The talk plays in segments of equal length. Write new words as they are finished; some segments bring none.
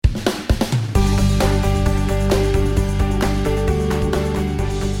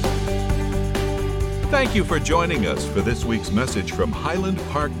Thank you for joining us for this week's message from Highland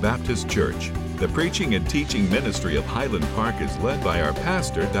Park Baptist Church. The preaching and teaching ministry of Highland Park is led by our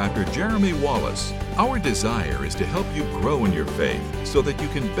pastor, Dr. Jeremy Wallace. Our desire is to help you grow in your faith so that you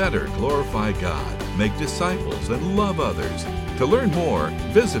can better glorify God, make disciples, and love others. To learn more,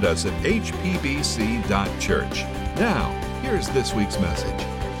 visit us at hpbc.church. Now, here's this week's message.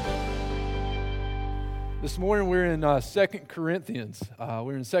 This morning we're in 2 Corinthians.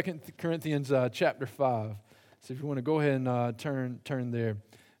 We're in 2 Corinthians chapter 5. So if you want to go ahead and turn there.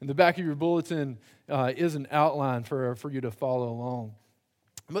 In the back of your bulletin is an outline for you to follow along.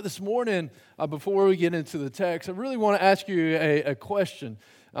 But this morning, before we get into the text, I really want to ask you a question.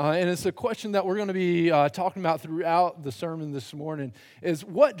 And it's a question that we're going to be talking about throughout the sermon this morning, is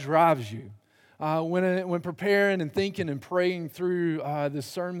what drives you? When preparing and thinking and praying through this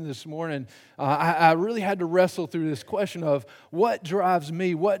sermon this morning, I really had to wrestle through this question of what drives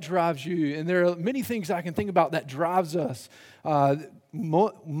me, what drives you? And there are many things I can think about that drives us.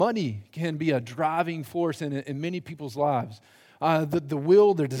 Money can be a driving force in many people's lives. The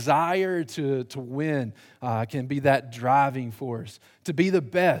will, the desire to win can be that driving force, to be the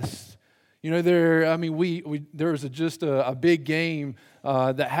best. You know, there was just a big game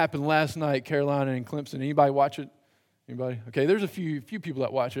that happened last night, Carolina and Clemson. Anybody watch it? Anybody? Okay, there's a few people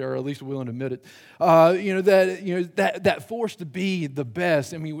that watch it, or at least willing to admit it. That force to be the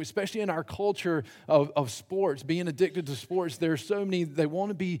best. I mean, especially in our culture of sports, being addicted to sports, there's so many, they want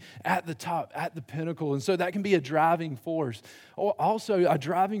to be at the top, at the pinnacle, and so that can be a driving force. Also, a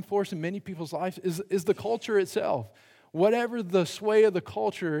driving force in many people's lives is the culture itself. Whatever the sway of the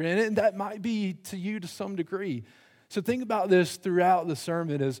culture, and that might be to you to some degree. So think about this throughout the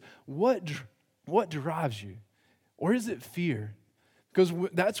sermon: is what drives you, or is it fear? Because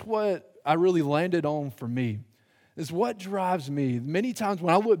that's what I really landed on for me. Is what drives me. Many times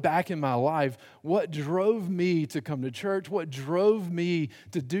when I look back in my life, what drove me to come to church, what drove me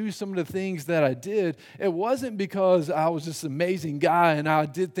to do some of the things that I did, it wasn't because I was this amazing guy and I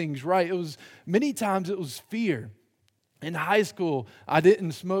did things right. Many times it was fear. In high school, I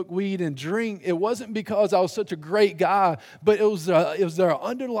didn't smoke weed and drink. It wasn't because I was such a great guy, but it was their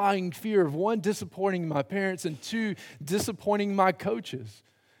underlying fear of, one, disappointing my parents, and two, disappointing my coaches.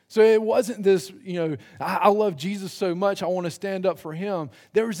 So it wasn't this, I love Jesus so much, I want to stand up for him.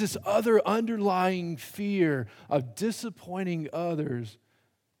 There was this other underlying fear of disappointing others.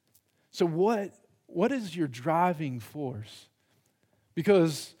 So what is your driving force?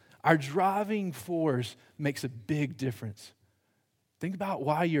 Because our driving force makes a big difference. Think about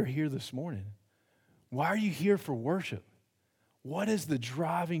why you're here this morning. Why are you here for worship? What is the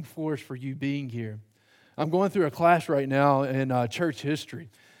driving force for you being here? I'm going through a class right now in church history.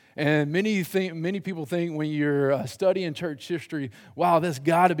 And many people think when you're studying church history, wow, that's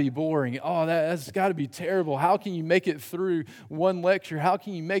got to be boring. Oh, that's got to be terrible. How can you make it through one lecture? How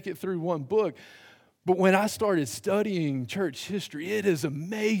can you make it through one book? But when I started studying church history, it is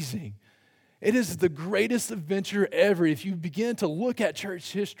amazing. It is the greatest adventure ever. If you begin to look at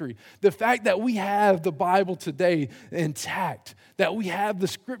church history, the fact that we have the Bible today intact, that we have the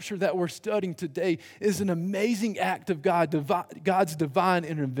scripture that we're studying today, is an amazing act of God. God's divine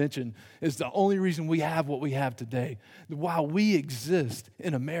intervention is the only reason we have what we have today. While we exist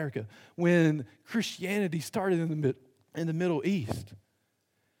in America, when Christianity started in the Middle East.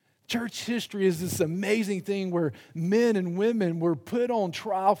 Church history is this amazing thing where men and women were put on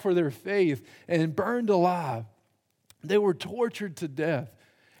trial for their faith and burned alive. They were tortured to death.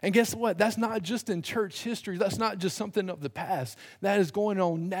 And guess what? That's not just in church history. That's not just something of the past. That is going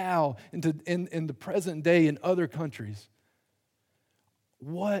on now in the present day in other countries.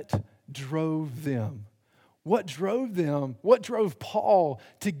 What drove them? What drove them? What drove Paul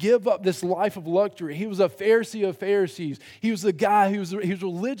to give up this life of luxury? He was a Pharisee of Pharisees. He was a guy, he was a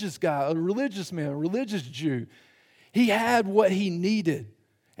religious guy, a religious man, a religious Jew. He had what he needed,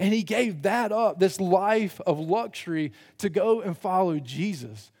 and he gave that up, this life of luxury, to go and follow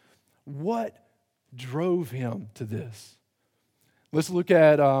Jesus. What drove him to this? Let's look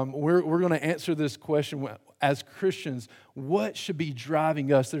at, we're going to answer this question as Christians. What should be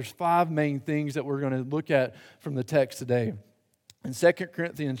driving us? There's 5 main things that we're going to look at from the text today. In 2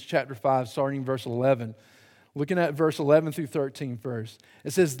 Corinthians chapter 5, starting verse 11, looking at verse 11 through 13 first.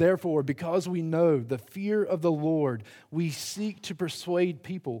 It says, "Therefore, because we know the fear of the Lord, we seek to persuade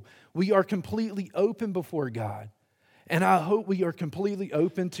people. We are completely open before God. And I hope we are completely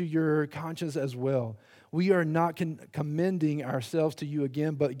open to your conscience as well. We are not commending ourselves to you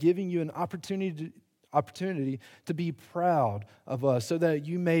again, but giving you an opportunity to be proud of us, so that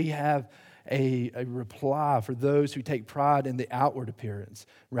you may have a reply for those who take pride in the outward appearance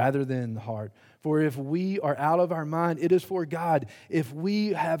rather than the heart. For if we are out of our mind, it is for God. If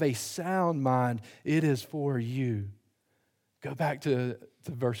we have a sound mind, it is for you. Go back to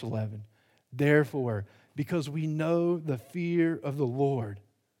verse 11. Therefore, because we know the fear of the Lord.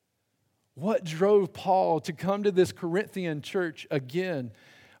 What drove Paul to come to this Corinthian church again?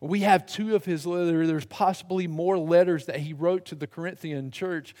 We have two of his letters. There's possibly more letters that he wrote to the Corinthian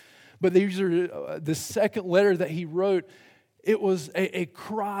church, but these are the second letter that he wrote. It was a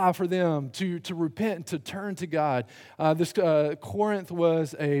cry for them to repent and to turn to God. Corinth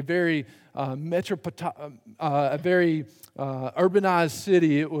was a very urbanized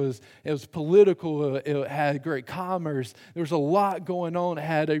city. It was political. It had great commerce. There was a lot going on. It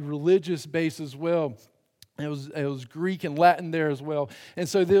had a religious base as well. It was Greek and Latin there as well. And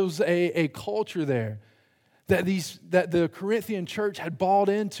so there was a culture there that the Corinthian church had bought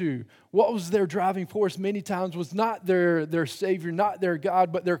into. What was their driving force many times was not their Savior, not their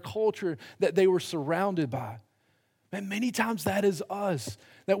God, but their culture that they were surrounded by. And many times that is us,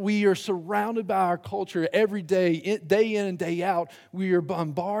 that we are surrounded by our culture every day, day in and day out. We are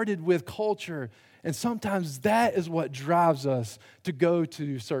bombarded with culture. And sometimes that is what drives us to go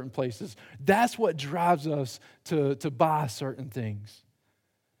to certain places. That's what drives us to buy certain things.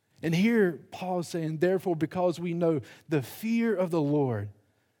 And here Paul is saying, therefore, because we know the fear of the Lord.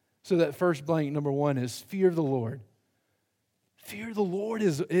 So that first blank, number one, is fear of the Lord. Fear of the Lord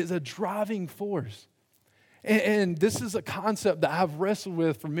is a driving force. And this is a concept that I've wrestled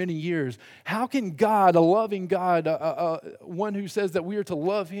with for many years. How can God, a loving God, one who says that we are to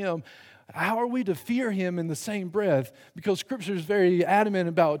love Him, how are we to fear Him in the same breath? Because Scripture is very adamant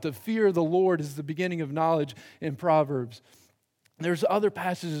about the fear of the Lord is the beginning of knowledge in Proverbs. There's other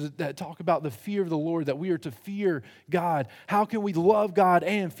passages that talk about the fear of the Lord, that we are to fear God. How can we love God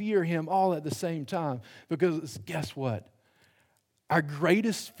and fear Him all at the same time? Because guess what? Our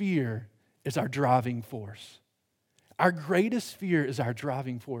greatest fear is our driving force. Our greatest fear is our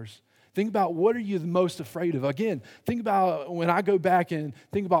driving force. Think about, what are you the most afraid of? Again, think about when I go back and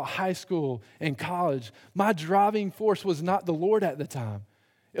think about high school and college. My driving force was not the Lord at the time.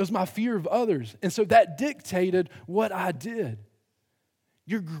 It was my fear of others. And so that dictated what I did.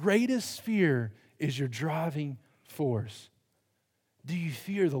 Your greatest fear is your driving force. Do you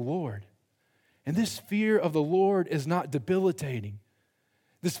fear the Lord? And this fear of the Lord is not debilitating.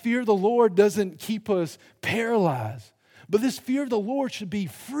 This fear of the Lord doesn't keep us paralyzed. But this fear of the Lord should be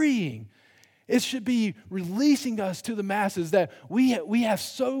freeing. It should be releasing us to the masses, that we have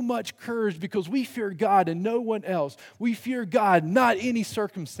so much courage because we fear God and no one else. We fear God, not any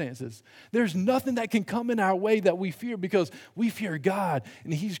circumstances. There's nothing that can come in our way that we fear because we fear God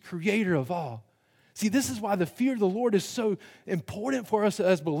and He's creator of all. See, this is why the fear of the Lord is so important for us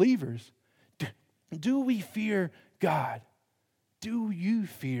as believers. Do we fear God? Do you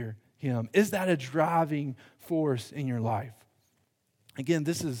fear Him? Is that a driving force in your life? Again,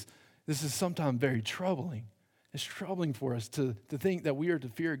 this is sometimes very troubling. It's troubling for us to think that we are to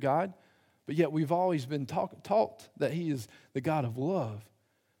fear God, but yet we've always been taught that He is the God of love.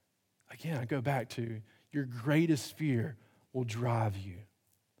 Again, I go back to your greatest fear will drive you.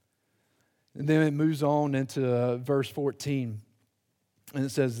 And then it moves on into verse 14, and it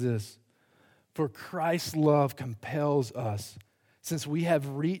says this: for Christ's love compels us, since we have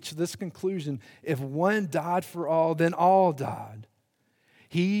reached this conclusion, if one died for all, then all died.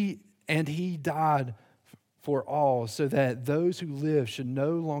 He died for all, so that those who live should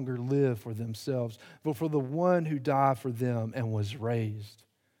no longer live for themselves, but for the one who died for them and was raised.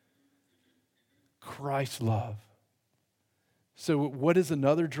 Christ's love. So what is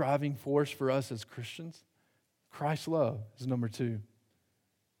another driving force for us as Christians? Christ's love is number two.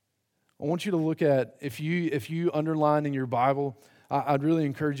 I want you to look at, if you underline in your Bible, I'd really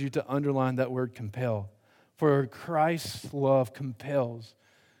encourage you to underline that word compel. For Christ's love compels.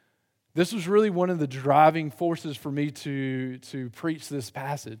 This was really one of the driving forces for me to preach this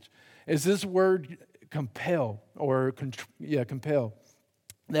passage, is this word compel, or compel.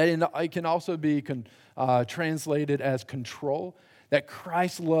 That it can also be translated as control, that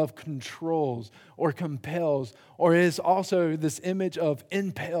Christ's love controls or compels, or is also this image of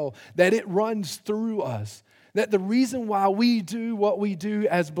impel, that it runs through us. That the reason why we do what we do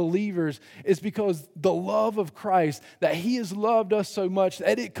as believers is because the love of Christ, that He has loved us so much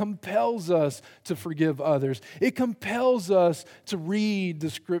that it compels us to forgive others. It compels us to read the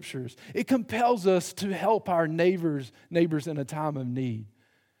Scriptures. It compels us to help our neighbors in a time of need.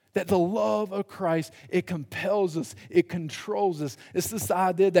 That the love of Christ, it compels us, it controls us. It's this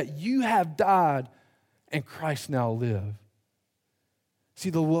idea that you have died and Christ now lives. See,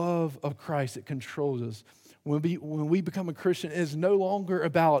 the love of Christ, it controls us. When we become a Christian, it is no longer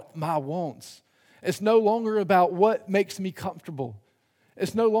about my wants. It's no longer about what makes me comfortable.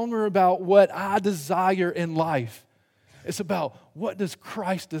 It's no longer about what I desire in life. It's about what does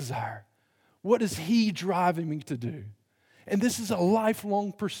Christ desire? What is He driving me to do? And this is a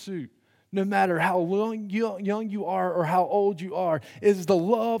lifelong pursuit. No matter how young you are or how old you are, it is the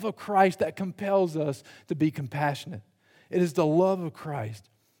love of Christ that compels us to be compassionate. It is the love of Christ.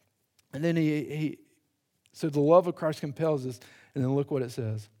 And then so the love of Christ compels us. And then look what it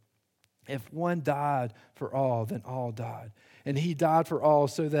says. If one died for all, then all died. And He died for all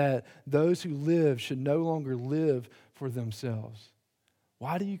so that those who live should no longer live for themselves.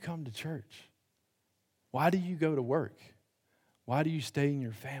 Why do you come to church? Why do you go to work? Why do you stay in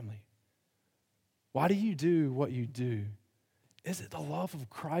your family? Why do you do what you do? Is it the love of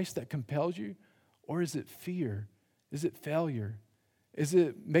Christ that compels you? Or is it fear? Is it failure? Is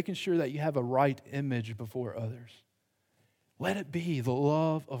it making sure that you have a right image before others? Let it be the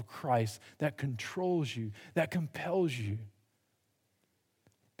love of Christ that controls you, that compels you.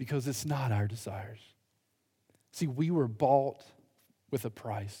 Because it's not our desires. See, we were bought with a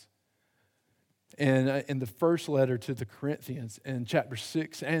price. And in the first letter to the Corinthians, in chapter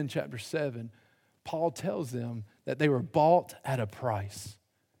 6 and chapter 7, Paul tells them that they were bought at a price.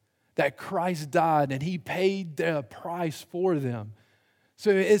 That Christ died and He paid the price for them. So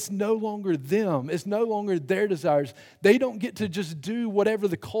it's no longer them. It's no longer their desires. They don't get to just do whatever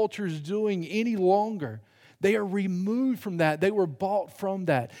the culture is doing any longer. They are removed from that. They were bought from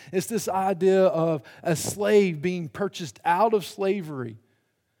that. It's this idea of a slave being purchased out of slavery.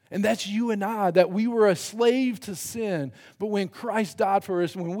 And that's you and I, that we were a slave to sin. But when Christ died for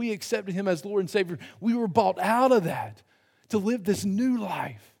us, when we accepted Him as Lord and Savior, we were bought out of that to live this new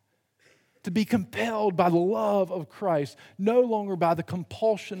life, to be compelled by the love of Christ, no longer by the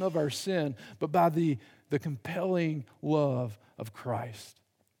compulsion of our sin, but by the compelling love of Christ.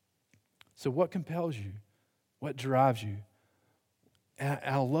 So what compels you? What drives you? And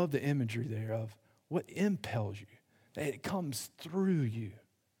I love the imagery there of what impels you. That it comes through you.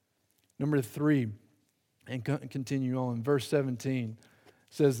 Number 3, and continue on, verse 17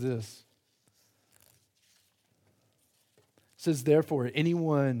 says this. It says, therefore,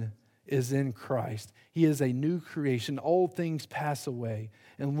 anyone is in Christ. He is a new creation. Old things pass away,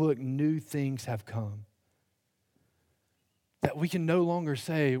 and look, new things have come. That we can no longer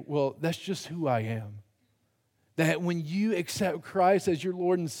say, well, that's just who I am. That when you accept Christ as your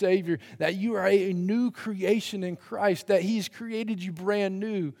Lord and Savior, that you are a new creation in Christ, that He's created you brand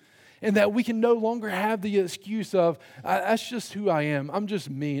new, and that we can no longer have the excuse of, that's just who I am. I'm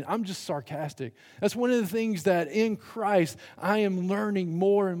just mean. I'm just sarcastic. That's one of the things that in Christ I am learning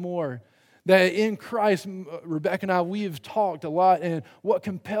more and more. That in Christ, Rebecca and I, we have talked a lot, and what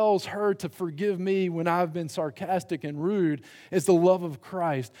compels her to forgive me when I've been sarcastic and rude is the love of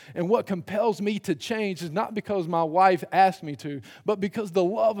Christ. And what compels me to change is not because my wife asked me to, but because the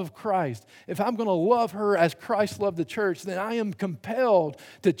love of Christ. If I'm going to love her as Christ loved the church, then I am compelled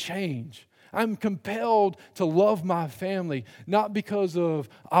to change. I'm compelled to love my family, not because of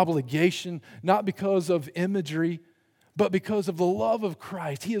obligation, not because of imagery, but because of the love of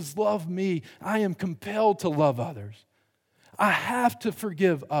Christ. He has loved me. I am compelled to love others. I have to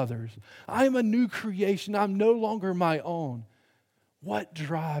forgive others. I am a new creation. I'm no longer my own. What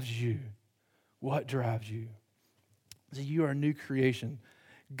drives you? What drives you? So you are a new creation.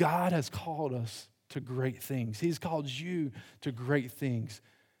 God has called us to great things. He's called you to great things.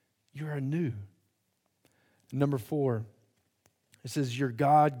 You are new. Number 4, it says your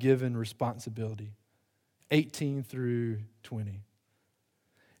God-given responsibility. 18 through 20. It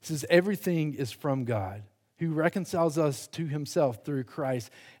says, everything is from God, who reconciles us to Himself through Christ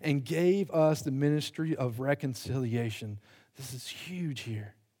and gave us the ministry of reconciliation. This is huge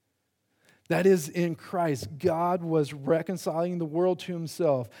here. That is, in Christ, God was reconciling the world to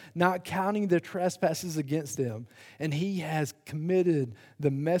Himself, not counting their trespasses against them. And He has committed the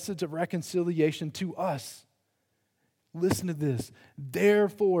message of reconciliation to us. Listen to this.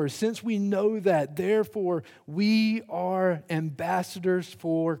 Therefore, since we know that, therefore, we are ambassadors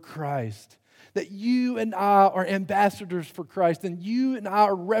for Christ. That you and I are ambassadors for Christ, and you and I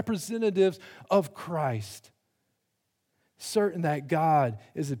are representatives of Christ. Certain that God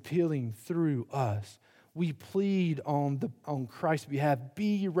is appealing through us. We plead on Christ's behalf,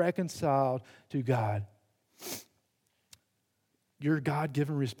 be reconciled to God. Your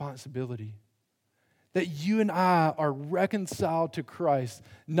God-given responsibility. That you and I are reconciled to Christ,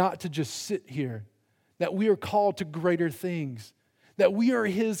 not to just sit here. That we are called to greater things. that we are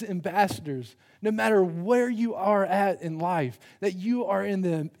his ambassadors. No matter where you are at in life, that you are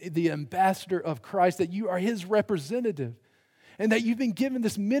in the ambassador of Christ, that you are his representative, and that you've been given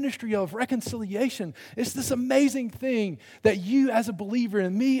this ministry of reconciliation. It's this amazing thing that you as a believer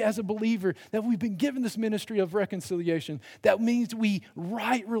and me as a believer, that we've been given this ministry of reconciliation. That means we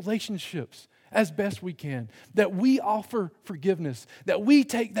right relationships as best we can, that we offer forgiveness, that we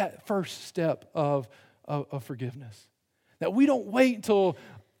take that first step of forgiveness, that we don't wait until,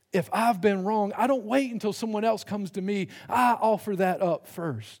 if I've been wrong, I don't wait until someone else comes to me. I offer that up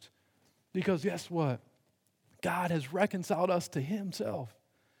first. Because guess what? God has reconciled us to himself.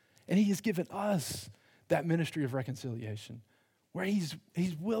 And he has given us that ministry of reconciliation where he's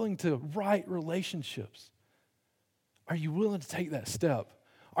willing to right relationships. Are you willing to take that step?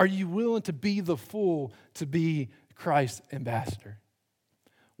 Are you willing to be the fool to be Christ's ambassador?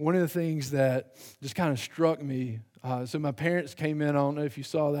 One of the things that just kind of struck me, so my parents came in, I don't know if you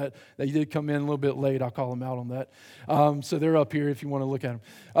saw that, they did come in a little bit late, I'll call them out on that. So they're up here if you want to look at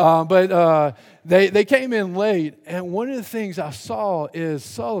them. But they came in late, and one of the things I saw is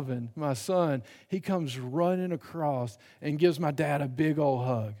Sullivan, my son, he comes running across and gives my dad a big old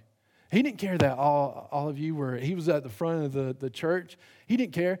hug. He didn't care that all of you were, he was at the front of the church. He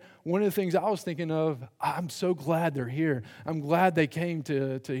didn't care. One of the things I was thinking of, I'm so glad they're here. I'm glad they came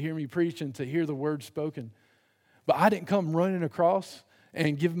to hear me preach and to hear the word spoken. But I didn't come running across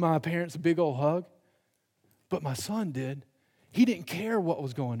and give my parents a big old hug. But my son did. He didn't care what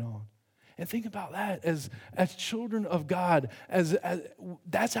was going on. And think about that as children of God, as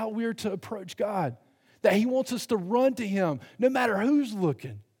that's how we're to approach God. That he wants us to run to him no matter who's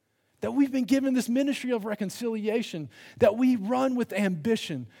looking. That we've been given this ministry of reconciliation, that we run with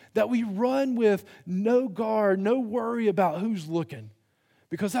ambition, that we run with no guard, no worry about who's looking.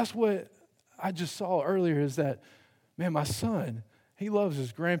 Because that's what I just saw earlier is that, man, my son, he loves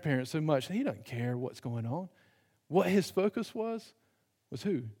his grandparents so much, he doesn't care what's going on. What his focus was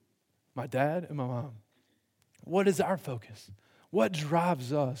who? My dad and my mom. What is our focus? What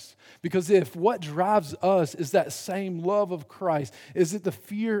drives us? Because if what drives us is that same love of Christ, is it the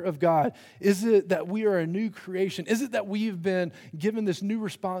fear of God? Is it that we are a new creation? Is it that we've been given this new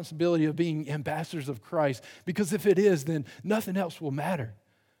responsibility of being ambassadors of Christ? Because if it is, then nothing else will matter.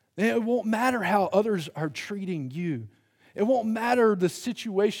 It won't matter how others are treating you. It won't matter the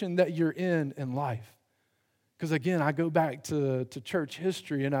situation that you're in life. Because again, I go back to church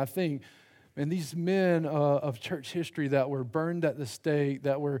history and I think, and these men of church history that were burned at the stake,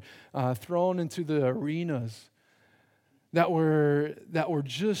 that were thrown into the arenas, that were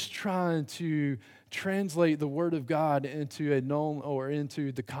just trying to translate the Word of God into a known or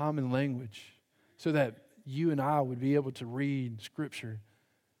into the common language so that you and I would be able to read Scripture.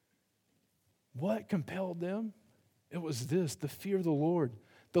 What compelled them? It was this, the fear of the Lord,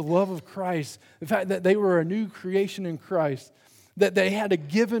 the love of Christ, the fact that they were a new creation in Christ, that they had a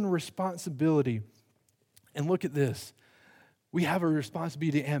given responsibility. And look at this. We have a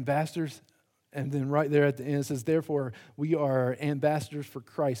responsibility to ambassadors. And then right there at the end it says, therefore, we are ambassadors for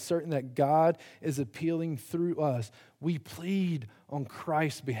Christ, certain that God is appealing through us. We plead on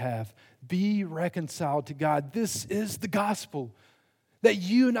Christ's behalf. Be reconciled to God. This is the gospel, that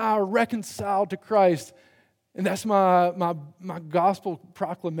you and I are reconciled to Christ. And that's my gospel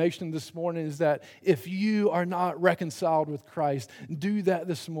proclamation this morning is that if you are not reconciled with Christ, do that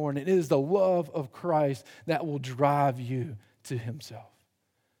this morning. It is the love of Christ that will drive you to himself.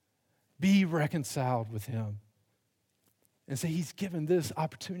 Be reconciled with him. And so he's given this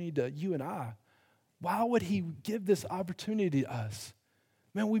opportunity to you and I. Why would he give this opportunity to us?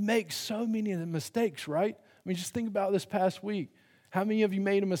 Man, we make so many mistakes, right? I mean, just think about this past week. How many of you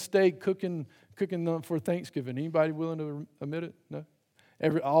made a mistake cooking for Thanksgiving? Anybody willing to admit it? No?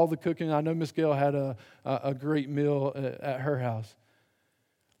 All the cooking. I know Miss Gail had a great meal at her house.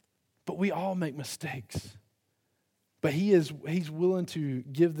 But we all make mistakes. But he's willing to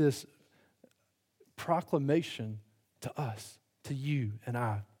give this proclamation to us, to you and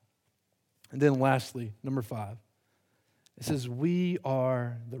I. And then lastly, number 5. It says, we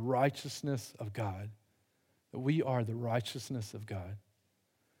are the righteousness of God. We are the righteousness of God.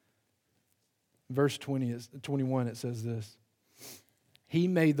 Verse 21, it says this. He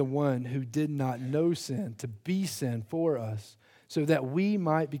made the one who did not know sin to be sin for us, so that we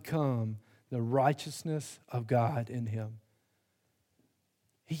might become the righteousness of God in him.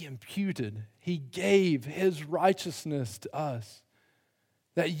 He imputed, he gave his righteousness to us,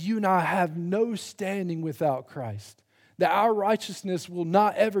 that you and I have no standing without Christ, that our righteousness will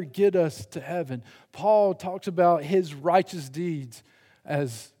not ever get us to heaven. Paul talks about his righteous deeds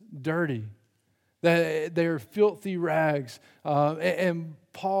as dirty, that they're filthy rags. And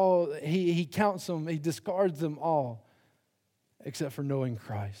Paul, he counts them, he discards them all, except for knowing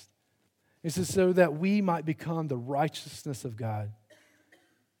Christ. He says, so that we might become the righteousness of God.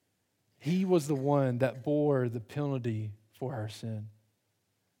 He was the one that bore the penalty for our sin.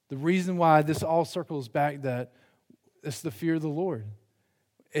 The reason why this all circles back that it's the fear of the Lord.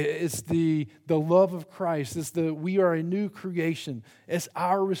 It's the love of Christ. It's we are a new creation. It's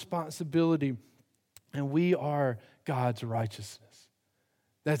our responsibility. And we are God's righteousness.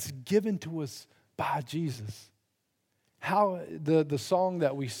 That's given to us by Jesus. How the song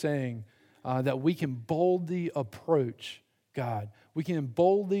that we sang, that we can boldly approach God. We can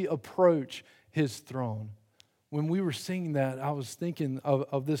boldly approach His throne. When we were singing that, I was thinking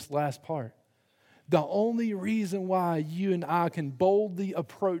of this last part. The only reason why you and I can boldly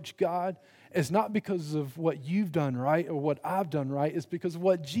approach God is not because of what you've done right or what I've done right. It's because of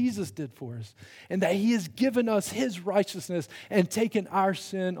what Jesus did for us. And that He has given us His righteousness and taken our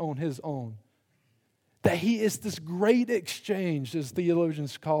sin on His own. That He is this great exchange, as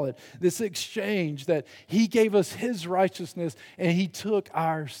theologians call it. This exchange that He gave us His righteousness and He took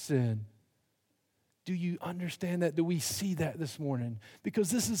our sin. Do you understand that? Do we see that this morning?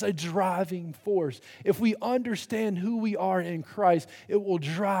 Because this is a driving force. If we understand who we are in Christ, it will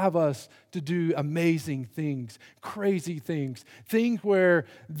drive us to do amazing things, crazy things, things where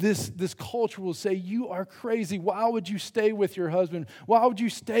this culture will say, you are crazy. Why would you stay with your husband? Why would you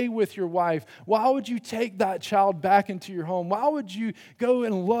stay with your wife? Why would you take that child back into your home? Why would you go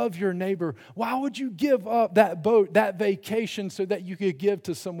and love your neighbor? Why would you give up that boat, that vacation, so that you could give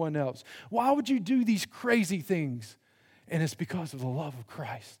to someone else? Why would you do these crazy things? And it's because of the love of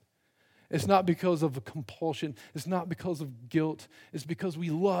Christ. It's not because of a compulsion. It's not because of guilt. It's because we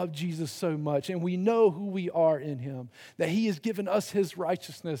love Jesus so much and we know who we are in Him, that He has given us His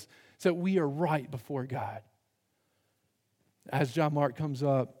righteousness so that we are right before God. As John Mark comes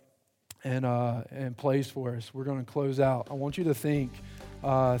up and plays for us, we're going to close out. I want you to think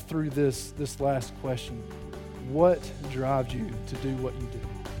through this last question. What drives you to do what you do?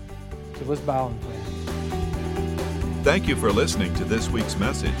 So let's bow and pray. Thank you for listening to this week's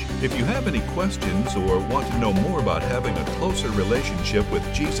message. If you have any questions or want to know more about having a closer relationship with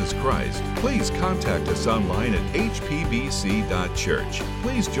Jesus Christ, please contact us online at hpbc.church.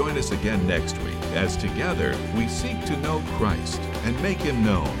 Please join us again next week as together we seek to know Christ and make Him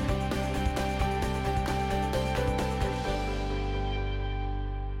known.